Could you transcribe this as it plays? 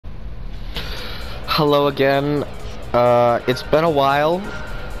Hello again. It's been a while,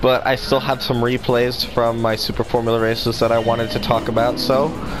 but I still have some replays from my Super Formula races that I wanted to talk about, so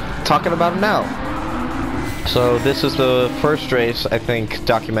talking about them now. So this is the first race, I think,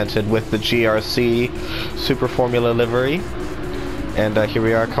 documented with the GRC Super Formula livery. And here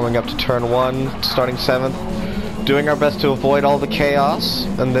we are coming up to turn 1, starting 7th, doing our best to avoid all the chaos,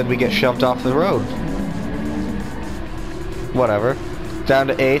 and then we get shoved off the road. Whatever. Down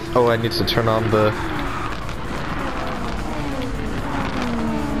to 8th. Oh, I need to turn on the...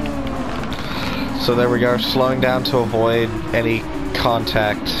 So there we are, slowing down to avoid any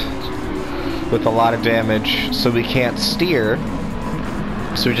contact with a lot of damage, so we can't steer.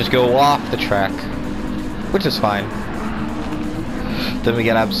 So we just go off the track, which is fine. Then we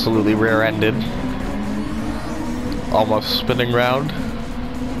get absolutely rear-ended, almost spinning round.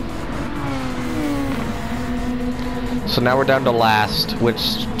 So now we're down to last,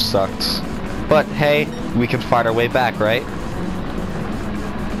 which sucks. But hey, we can fight our way back, right?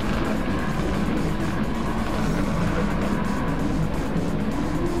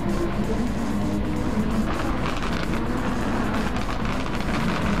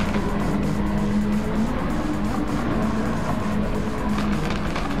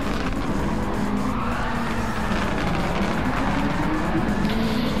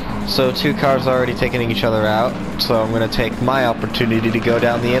 So two cars are already taking each other out, so I'm going to take my opportunity to go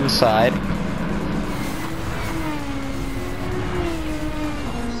down the inside.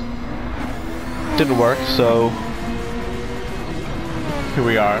 Didn't work, so here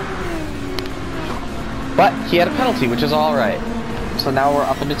we are. But he had a penalty, which is alright. So now we're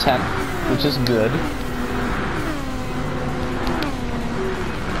up into 10th, which is good.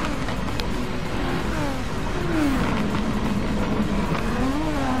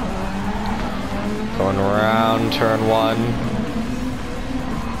 Going around turn 1.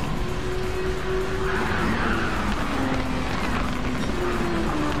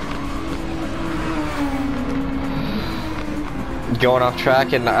 Going off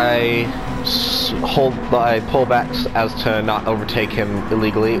track, and I pull back as to not overtake him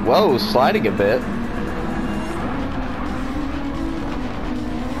illegally. Whoa, sliding a bit.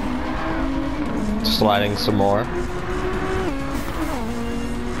 Sliding some more.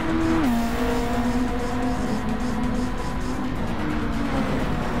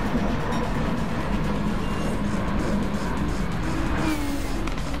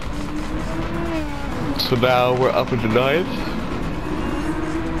 So now we're up into 9th.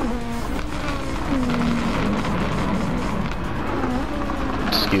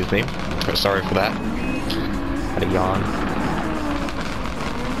 Excuse me. Sorry for that. Had a yawn.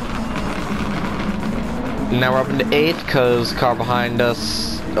 Now we're up into 8th because car behind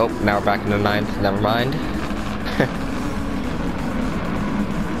us. Oh, now we're back into 9th. Never mind.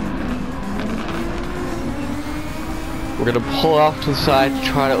 We're gonna pull off to the side to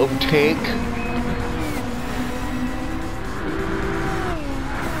try to overtake.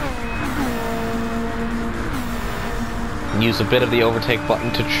 Use a bit of the overtake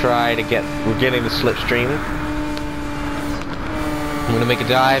button to try to get, we're getting the slipstream. I'm gonna make a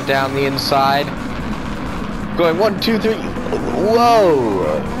dive down the inside. Going 1, 2, 3,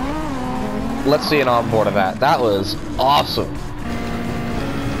 whoa! Let's see an onboard of that. That was awesome.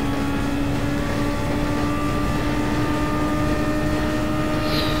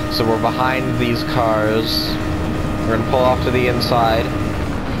 So we're behind these cars. We're gonna pull off to the inside.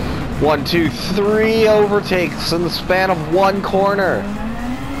 1, 2, 3 overtakes in the span of 1 corner.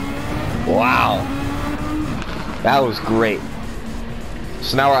 Wow. That was great.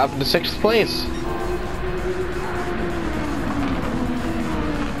 So now we're up into 6th place.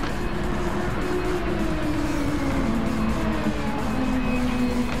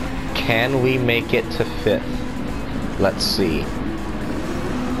 Can we make it to 5th? Let's see.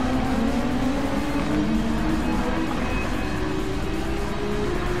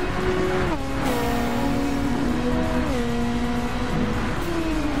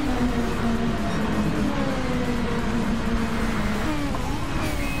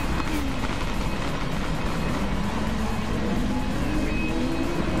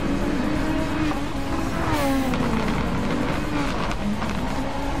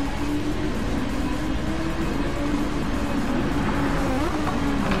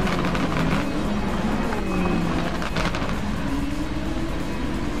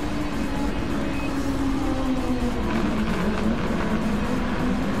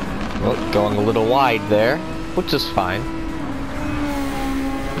 Well, going a little wide there, which is fine.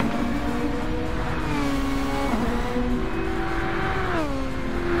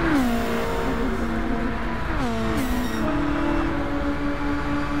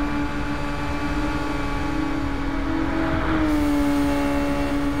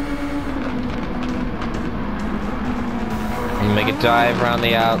 make a dive around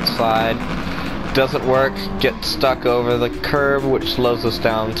the outside. Doesn't work, get stuck over the curb, which slows us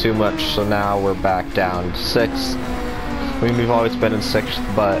down too much, so now we're back down to 6th. I mean, we've always been in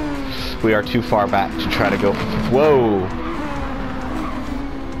 6th, but we are too far back to try to go. Whoa!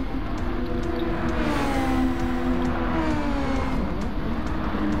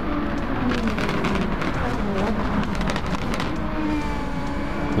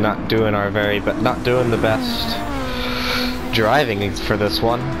 Not doing not doing the best driving for this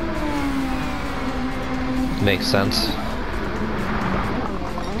one. Makes sense,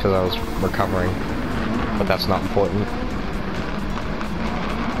 because I was recovering, but that's not important.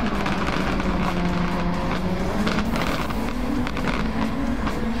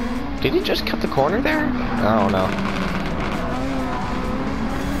 Did he just cut the corner there? I don't know.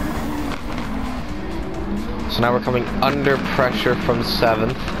 So now we're coming under pressure from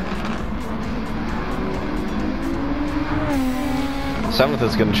 7th. 7th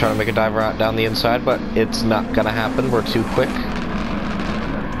is going to try to make a dive out down the inside, but it's not going to happen. We're too quick.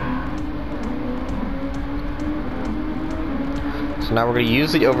 So now we're going to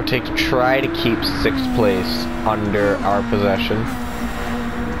use the overtake to try to keep 6th place under our possession.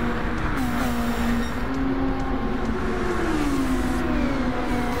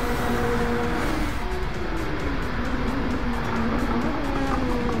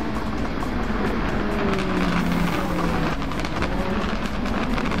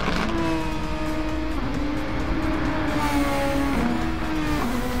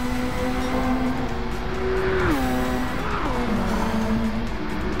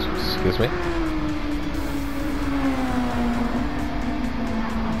 Excuse me.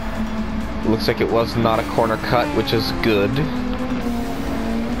 Looks like it was not a corner cut, which is good.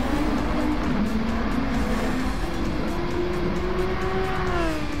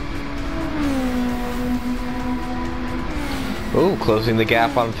 Oh, closing the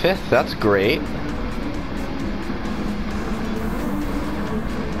gap on 5th. That's great.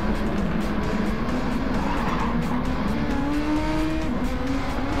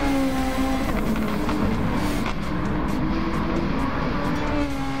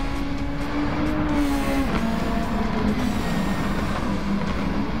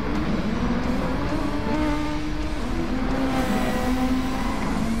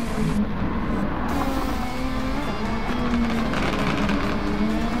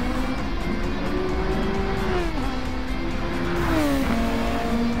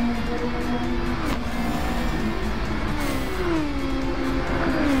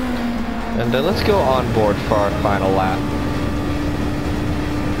 And let's go on board for our final lap.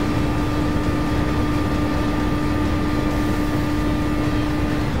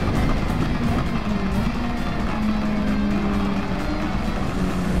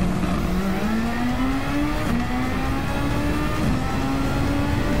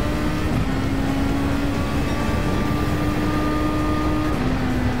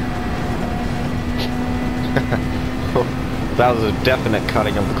 That was a definite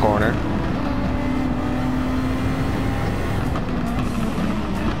cutting of the corner.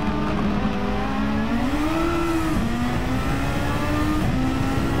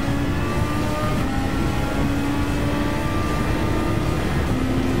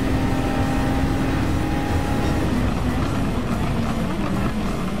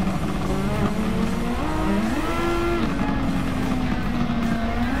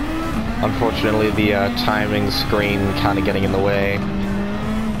 Unfortunately, the timing screen kind of getting in the way.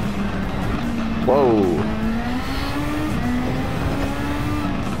 Whoa!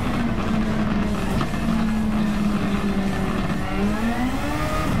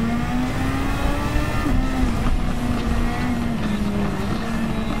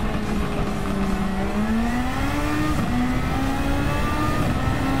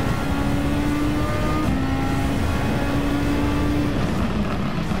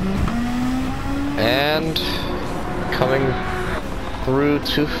 And coming through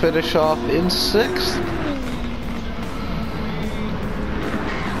to finish off in 6th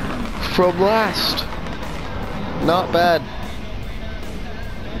from last. Not bad.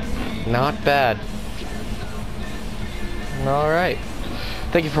 Not bad. Alright.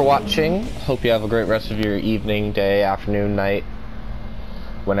 Thank you for watching. Hope you have a great rest of your evening, day, afternoon, night.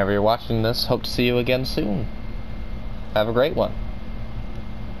 Whenever you're watching this, hope to see you again soon. Have a great one.